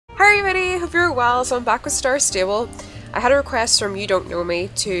Hi everybody, hope you're well. So I'm back with Star Stable. I had a request from You Don't Know Me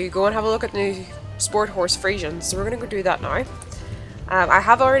to go and have a look at the new sport horse friesians, so we're going to go do that now. I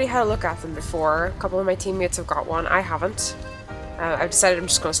have already had a look at them before. A couple of my teammates have got one, I haven't. I've decided I'm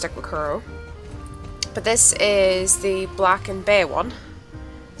just going to stick with Kuro. But this is the black and bay one.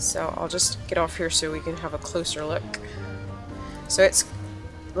 So I'll just get off here so we can have a closer look. So it's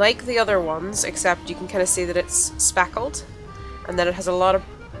like the other ones, except you can kind of see that it's speckled. And then it has a lot of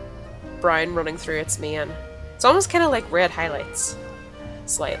brown running through its mane. It's almost kind of like red highlights.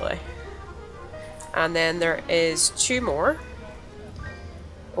 Slightly. And then there is two more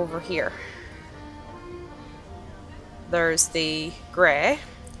over here. There's the grey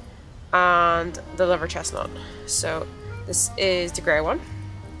and the liver chestnut. So this is the grey one.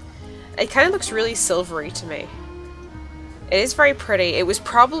 It kind of looks really silvery to me. It is very pretty. It was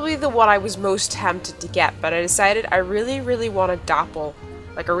probably the one I was most tempted to get, but I decided I really want a dapple,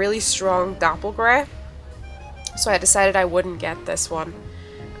 like a really strong dapple grey. So I decided I wouldn't get this one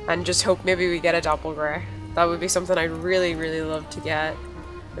and just hope maybe we get a dapple grey. That would be something I'd really love to get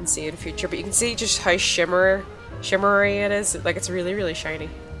and see in the future. But you can see just how shimmery it is. Like, it's really shiny.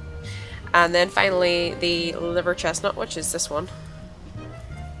 And then finally the liver chestnut, which is this one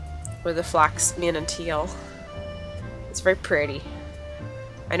with the flax mane and tail. It's very pretty.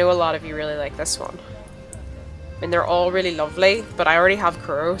 I know a lot of you really like this one. I mean, they're all really lovely, but I already have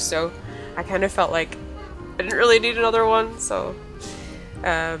Kuro, so I kind of felt like I didn't really need another one, so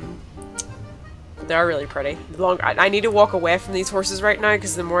they're really pretty. I need to walk away from these horses right now,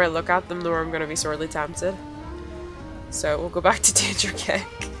 because the more I look at them, the more I'm going to be sorely tempted. So we'll go back to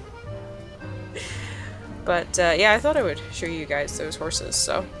Dangercake. But yeah, I thought I would show you guys those horses,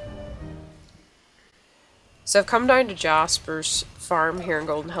 so I've come down to Jasper's farm here in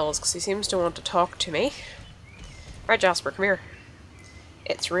Golden Hills because he seems to want to talk to me. Right, Jasper, come here.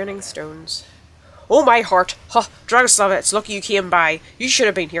 It's raining stones. Oh my heart! Huh, Drahoslava, it's lucky you came by. You should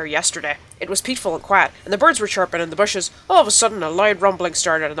have been here yesterday. It was peaceful and quiet, and the birds were chirping in the bushes. All of a sudden, a loud rumbling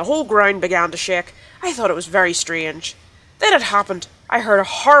started, and the whole ground began to shake. I thought it was very strange. Then it happened. I heard a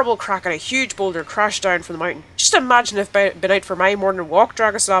horrible crack and a huge boulder crash down from the mountain. Just imagine if I'd been out for my morning walk,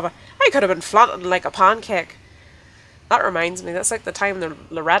 Drahoslava. I could have been flattened like a pancake. That reminds me, that's like the time the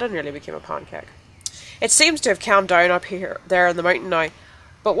Loretta nearly became a pancake. It seems to have calmed down up there in the mountain now.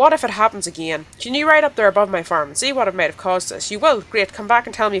 But what if it happens again? Can you ride up there above my farm and see what it might have caused this? You will? Great, come back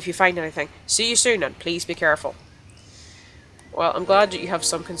and tell me if you find anything. See you soon, and please be careful. Well, I'm glad that you have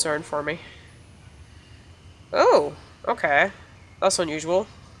some concern for me. Oh, okay. That's unusual.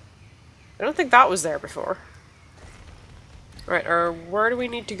 I don't think that was there before. Right, where do we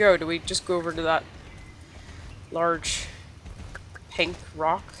need to go? Do we just go over to that large pink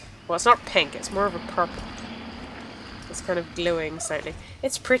rock? Well, it's not pink, it's more of a purple. It's kind of glowing slightly.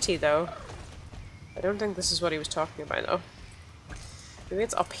 It's pretty though. I don't think this is what he was talking about though. Maybe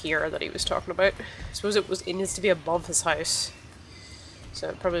it's up here that he was talking about. I suppose it needs to be above his house. So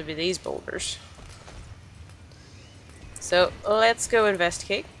it'd probably be these boulders. So let's go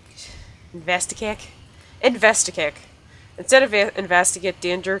investigate. Investigate? Investigate. Instead of investigate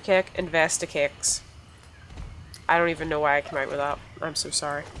Dangercake, investigakes. I don't even know why I came out with that. I'm so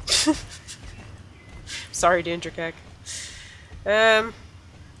sorry. Sorry, Dangercake. I'm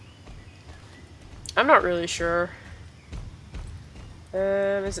not really sure.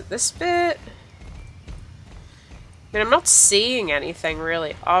 Is it this bit? I mean, I'm not seeing anything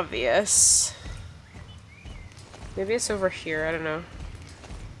really obvious. Maybe it's over here, I don't know.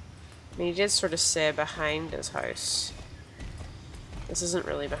 I mean, he did sort of say behind his house. This isn't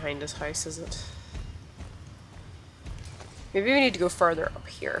really behind his house, is it? Maybe we need to go further up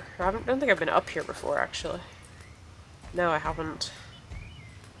here. I don't think I've been up here before, actually. No, I haven't.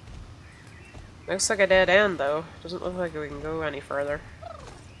 Looks like a dead end, though. Doesn't look like we can go any further.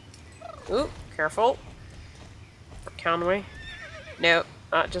 Ooh, careful. Or can we? No,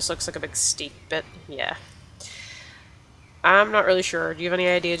 that just looks like a big steep bit. Yeah. I'm not really sure. Do you have any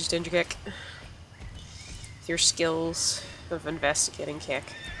idea, just Dangercake? With your skills of investigating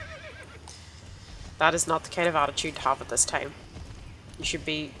cake. That is not the kind of attitude to have at this time. You should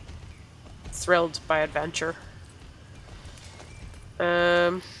be thrilled by adventure.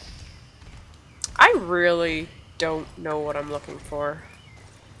 I really don't know what I'm looking for.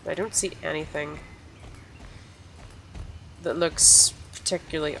 I don't see anything that looks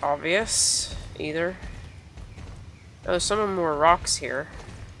particularly obvious either. Oh, some more rocks here.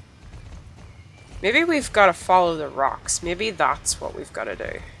 Maybe we've got to follow the rocks. Maybe that's what we've got to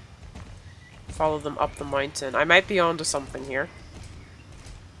do. Follow them up the mountain. I might be onto something here.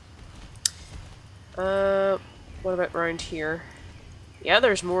 What about around here? Yeah,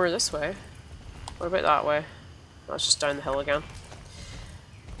 there's more this way. What about that way? That's just down the hill again.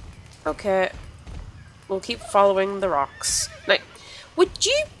 Okay. We'll keep following the rocks. Now, would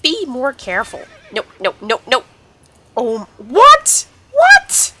you be more careful? No, no, no, no. Oh, what?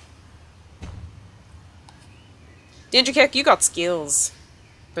 What? Dangercake, you got skills.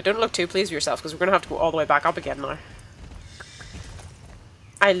 But don't look too pleased with yourself, because we're going to have to go all the way back up again now.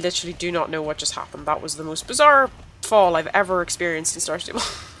 I literally do not know what just happened. That was the most bizarre fall I've ever experienced in Star Stable.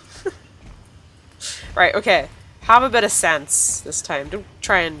 Right, okay. Have a bit of sense this time. Don't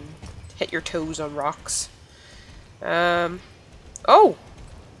try and hit your toes on rocks. Oh!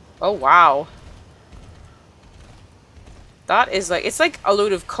 Oh, wow. That is like... It's like a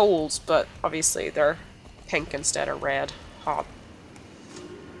load of coals, but obviously they're pink instead of red. Hot.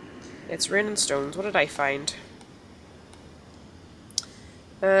 It's raining stones. What did I find?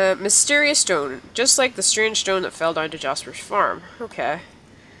 Mysterious stone. Just like the strange stone that fell down to Jasper's farm. Okay.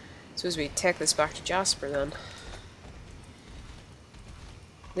 Suppose we take this back to Jasper then.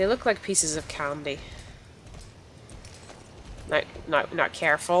 They look like pieces of candy. Not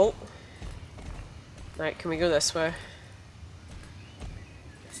careful. Right, can we go this way?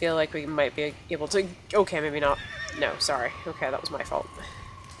 I feel like we might be able to... Okay, maybe not. No, sorry. Okay, that was my fault.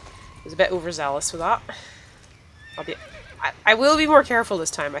 I was a bit overzealous with that. I will be more careful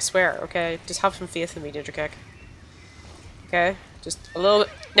this time, I swear, okay? Just have some faith in me, Dangercake. Okay? Just a little bit...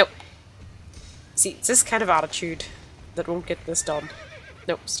 Nope. See, it's this kind of attitude that won't get this done.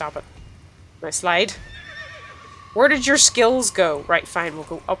 Nope, stop it. Now slide. Where did your skills go? Right, fine, we'll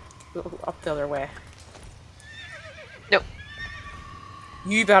go up the other way. Nope.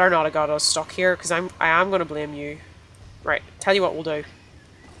 You better not have got us stuck here, because I am gonna blame you. Right, tell you what we'll do.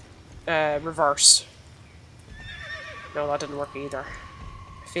 Reverse. No, that didn't work either.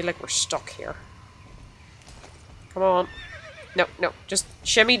 I feel like we're stuck here. Come on. No, no, just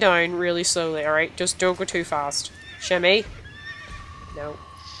shimmy down really slowly, alright? Just don't go too fast. Shimmy. No.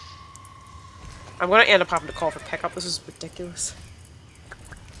 I'm gonna end up having to call for pickup. This is ridiculous.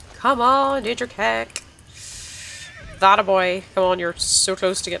 Come on, Dangercake. That a boy. Come on, you're so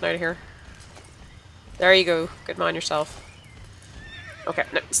close to getting out of here. There you go. Good mind yourself. Okay,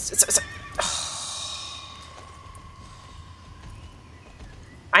 no.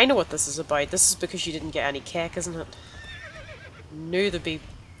 I know what this is about. This is because you didn't get any cake, isn't it? Knew there'd be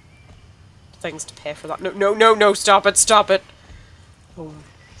things to pay for that. No, no, no, no, stop it, stop it! Oh,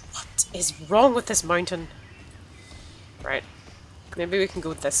 what is wrong with this mountain? Right. Maybe we can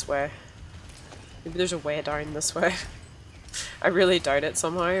go this way. Maybe there's a way down this way. I really doubt it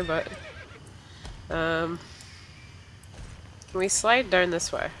somehow, but... Can we slide down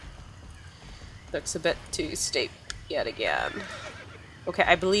this way? Looks a bit too steep yet again. Okay,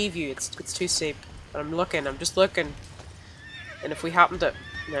 I believe you. It's too steep. But I'm looking. I'm just looking. And if we happen to...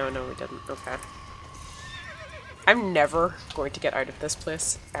 No, we didn't. Okay. I'm never going to get out of this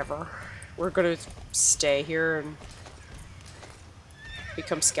place. Ever. We're going to stay here and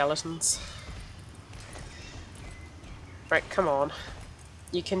become skeletons. Right, come on.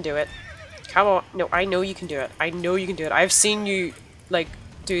 You can do it. Come on. No, I know you can do it. I know you can do it. I've seen you, like,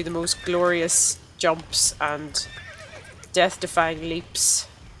 do the most glorious jumps and death-defying leaps.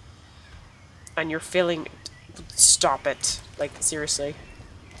 And you're feeling... Stop it. Like, seriously.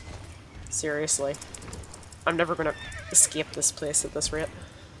 Seriously. I'm never gonna escape this place at this rate.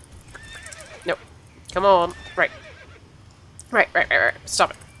 Nope. Come on. Right. Right.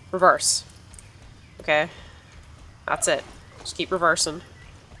 Stop it. Reverse. Okay. That's it. Just keep reversing.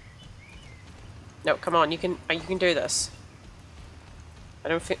 No, come on. You can do this. I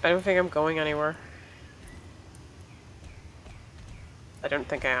don't think I'm going anywhere. I don't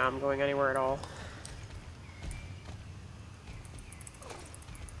think I am going anywhere at all.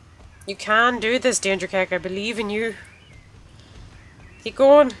 You can do this, Dangercake. I believe in you. Keep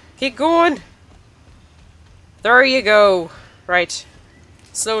going. Keep going. There you go. Right.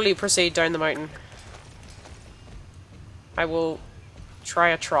 Slowly proceed down the mountain. I will try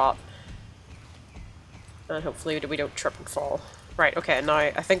a trot. And hopefully we don't trip and fall. Right, okay, now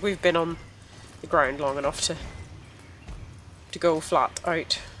I think we've been on the ground long enough to go flat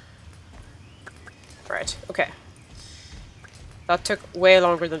out. Right, okay. That took way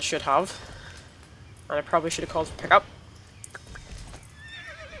longer than it should have. And I probably should have called for pickup.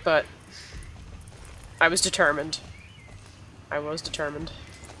 But I was determined. I was determined.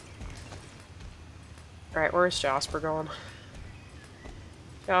 Right, where's Jasper going?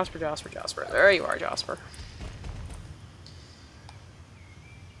 Jasper. There you are, Jasper.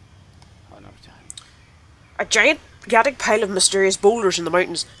 Enough time. A giant gigantic pile of mysterious boulders in the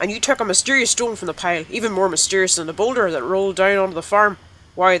mountains, and you took a mysterious stone from the pile, even more mysterious than the boulder that rolled down onto the farm.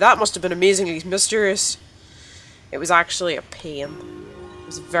 Wow, that must have been amazingly mysterious. It was actually a pain. It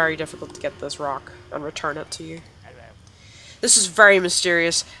was very difficult to get this rock and return it to you. This is very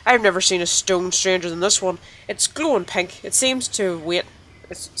mysterious. I've never seen a stone stranger than this one. It's glowing pink. It seems to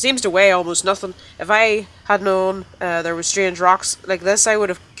weigh almost nothing. If I had known there were strange rocks like this, I would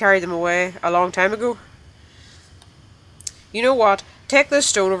have carried them away a long time ago. You know what? Take this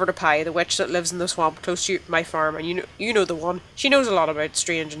stone over to Pi, the witch that lives in the swamp close to my farm, and you know the one. She knows a lot about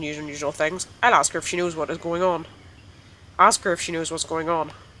strange and unusual things. I'll ask her if she knows what is going on. Ask her if she knows what's going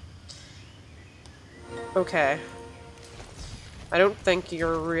on. Okay. I don't think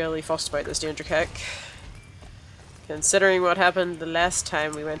you're really fussed about this, Dangercake. Considering what happened the last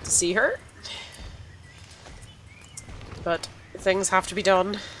time we went to see her. But things have to be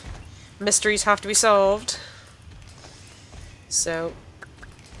done. Mysteries have to be solved. So,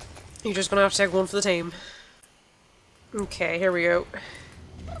 you're just gonna have to take one for the team. Okay, here we go.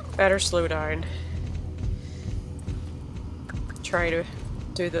 Better slow down. Try to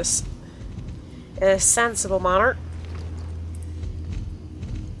do this in a sensible manner.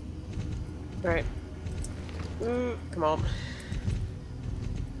 Right. Come on.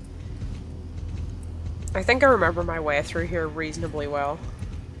 I think I remember my way through here reasonably well.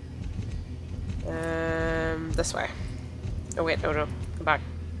 This way. Oh wait, no, come back.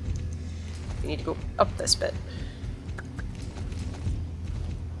 You need to go up this bit.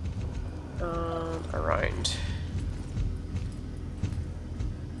 Around.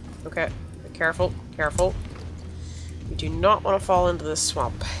 Okay, careful, careful. You do not want to fall into this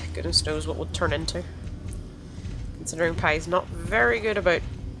swamp. Goodness knows what we'll turn into. Considering Pi's not very good about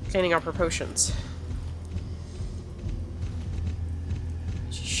cleaning up her potions.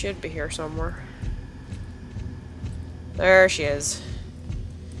 She should be here somewhere. There she is.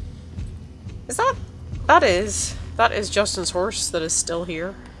 Is that... That is Justin's horse that is still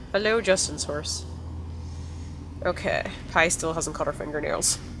here. Hello, Justin's horse. Okay, Pi still hasn't cut her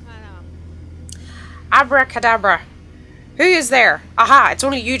fingernails. Abracadabra! Who is there? Aha, it's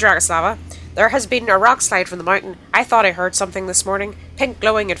only you, Drahoslava. There has been a rock slide from the mountain. I thought I heard something this morning. Pink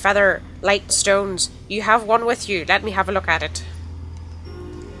glowing and feather light stones. You have one with you. Let me have a look at it.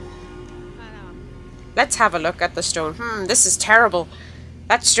 Let's have a look at the stone. This is terrible.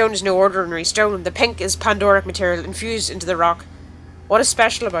 That stone is no ordinary stone. The pink is Pandoric material infused into the rock. What is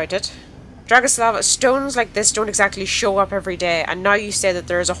special about it? Drahoslava, stones like this don't exactly show up every day, and now you say that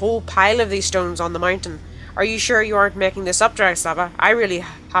there is a whole pile of these stones on the mountain. Are you sure you aren't making this up, Drahoslava? I really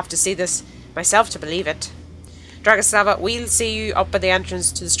have to see this myself to believe it. Drahoslava, we'll see you up at the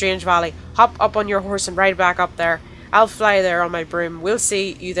entrance to the strange valley. Hop up on your horse and ride back up there. I'll fly there on my broom. We'll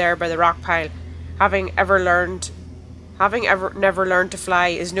see you there by the rock pile. Having never learned to fly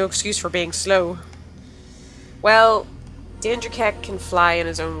is no excuse for being slow. Well, Dangercake can fly in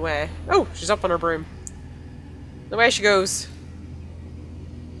his own way. Oh, she's up on her broom. Away she goes.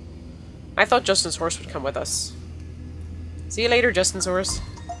 I thought Justin's horse would come with us. See you later, Justin's horse.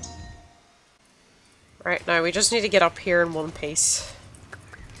 Right, now we just need to get up here in one piece.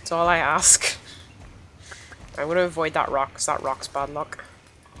 That's all I ask. I'm going to avoid that rock, because that rock's bad luck.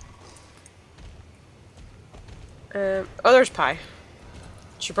 Oh, there's Pi.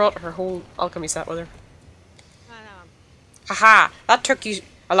 She brought her whole alchemy set with her. Haha, that took you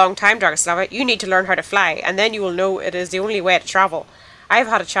a long time, Drahoslava. You need to learn how to fly, and then you will know it is the only way to travel. I've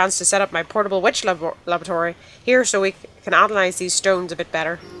had a chance to set up my portable witch laboratory here so we can analyze these stones a bit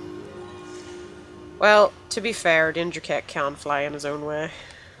better. Well, to be fair, Dangercake can fly in his own way.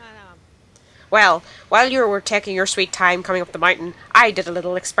 Well, while you were taking your sweet time coming up the mountain, I did a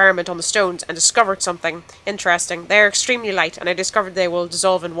little experiment on the stones and discovered something interesting. They are extremely light, and I discovered they will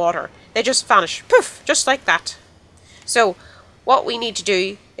dissolve in water. They just vanish. Poof! Just like that. So, what we need to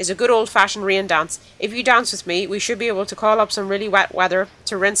do is a good old-fashioned rain dance. If you dance with me, we should be able to call up some really wet weather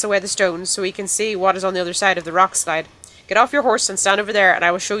to rinse away the stones so we can see what is on the other side of the rock slide. Get off your horse and stand over there, and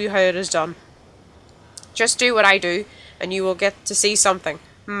I will show you how it is done. Just do what I do, and you will get to see something.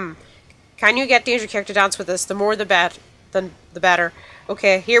 Can you get Dangercake to dance with us? The more the better.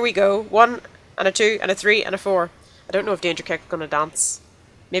 Okay, here we go. 1, and a 2, and a 3, and a 4. I don't know if Dangercake's gonna dance.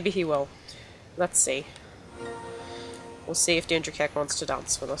 Maybe he will. Let's see. We'll see if Dangercake wants to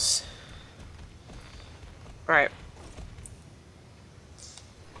dance with us. Alright.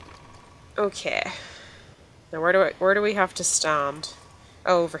 Okay. Now where do we have to stand?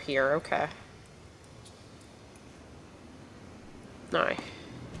 Oh, over here, okay. Now.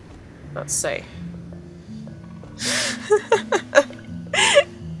 Let's see.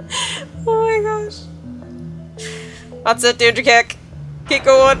 Oh my gosh. That's it, Dangercake. Keep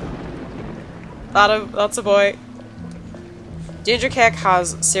going. That's a boy. Dangercake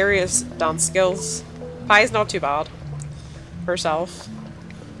has serious dance skills. Pie's not too bad. Herself.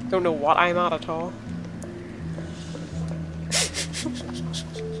 Don't know what I'm at all.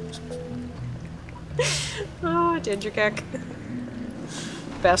 Oh, Dangercake.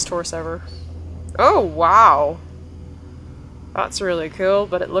 Best horse ever. Oh, wow. That's really cool,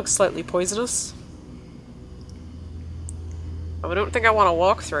 but it looks slightly poisonous. I don't think I want to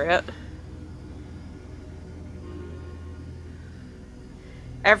walk through it.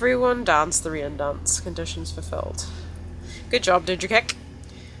 Everyone dance the rain dance. Conditions fulfilled. Good job, Dangercake.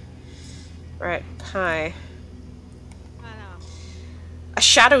 Right, pie. A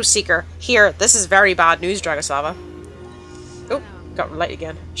shadow seeker. Here, this is very bad news, Dragoslava. Oh, got light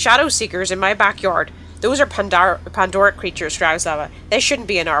again. Shadow seekers in my backyard. Those are Pandoric creatures, Drahoslava. They shouldn't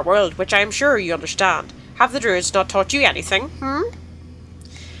be in our world, which I am sure you understand. Have the druids not taught you anything?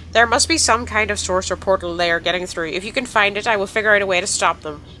 There must be some kind of source or portal they are getting through. If you can find it, I will figure out a way to stop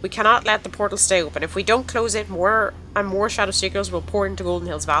them. We cannot let the portal stay open. If we don't close it, more and more shadow seekers will pour into Golden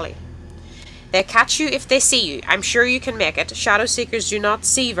Hills Valley. They catch you if they see you. I'm sure you can make it. Shadow seekers do not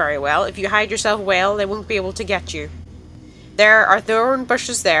see very well. If you hide yourself well, they won't be able to get you. There are thorn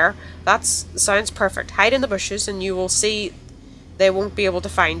bushes there. That sounds perfect. Hide in the bushes and you will see they won't be able to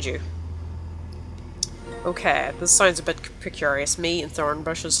find you. Okay, this sounds a bit precarious. Me and thorn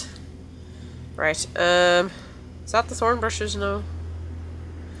bushes. Right, is that the thorn bushes? No.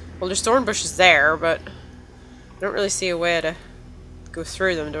 Well, there's thorn bushes there, but I don't really see a way to go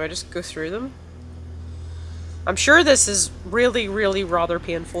through them. Do I just go through them? I'm sure this is really, really rather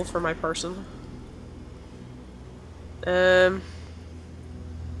painful for my person.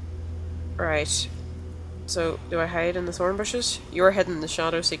 Right. So, do I hide in the thorn bushes? You are hidden. The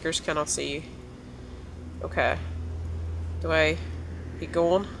shadow seekers cannot see you. Okay. Do I keep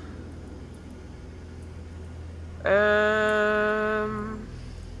going? I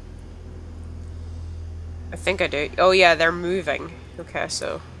think I do. Oh yeah, they're moving. Okay,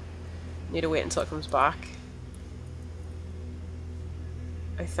 so need to wait until it comes back.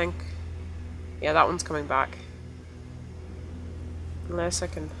 I think. Yeah, that one's coming back. Unless I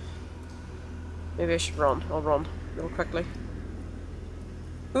can. Maybe I should run. I'll run real quickly.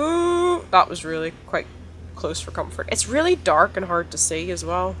 Ooh, that was really quite close for comfort. It's really dark and hard to see as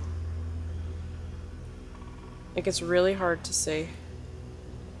well. Like, it's really hard to see.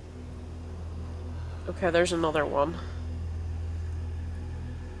 Okay, there's another one.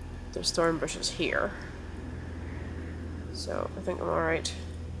 There's thorn bushes here. So, I think I'm alright.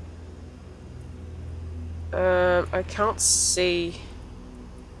 I can't see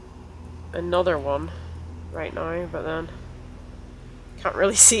another one right now, but then can't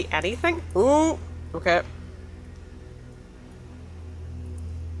really see anything. Ooh! Okay.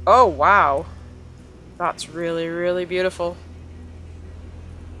 Oh, wow. That's really, really beautiful.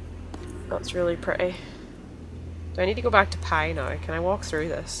 That's really pretty. Do I need to go back to Pie now? Can I walk through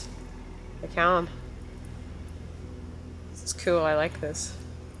this? I can. This is cool, I like this.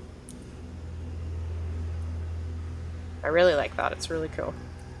 I really like that, it's really cool.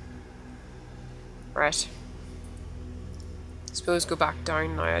 Right. Suppose go back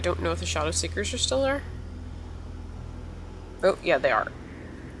down now. I don't know if the Shadow Seekers are still there. Oh, yeah, they are.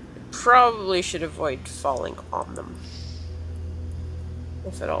 Probably should avoid falling on them.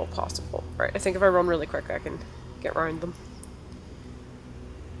 If at all possible. Right, I think if I run really quick I can get around them.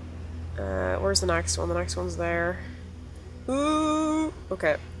 Where's the next one? The next one's there. Ooh!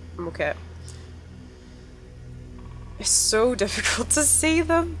 Okay, I'm okay. It's so difficult to see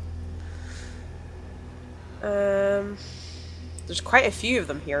them. There's quite a few of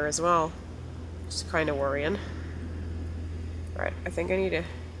them here as well. Just kind of worrying. Right, I think I need to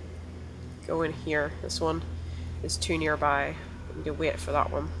go in here. This one is too nearby. I need to wait for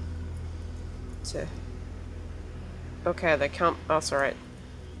that one to... Okay, they can't... That's alright.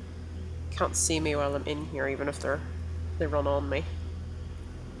 Can't see me while I'm in here, even if they run on me.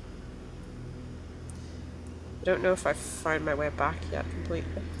 I don't know if I've found my way back yet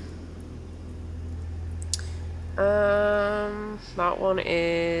completely. That one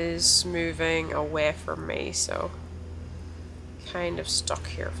is moving away from me, so kind of stuck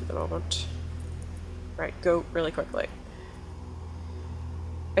here for the moment. Right, go really quickly.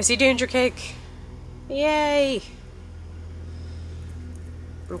 I see Dangercake! Yay!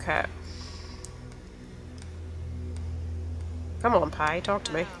 Okay. Come on, Pie, talk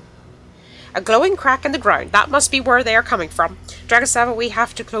to me. A glowing crack in the ground. That must be where they are coming from. Dragoslava, we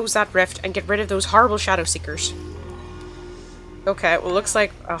have to close that rift and get rid of those horrible shadow seekers. Okay, well, looks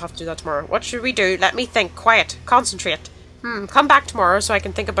like I'll have to do that tomorrow. What should we do? Let me think. Quiet. Concentrate. Come back tomorrow so I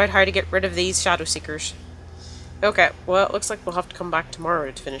can think about how to get rid of these Shadow Seekers. Okay, well, it looks like we'll have to come back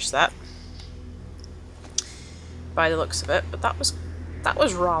tomorrow to finish that. By the looks of it. But that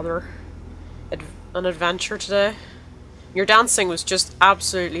was rather an adventure today. Your dancing was just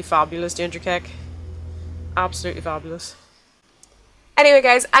absolutely fabulous, Dangercake. Absolutely fabulous. Anyway,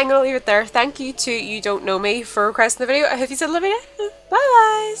 guys, I'm going to leave it there. Thank you to You Don't Know Me for requesting the video. I hope you said loving it.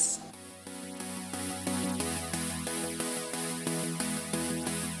 Bye, guys!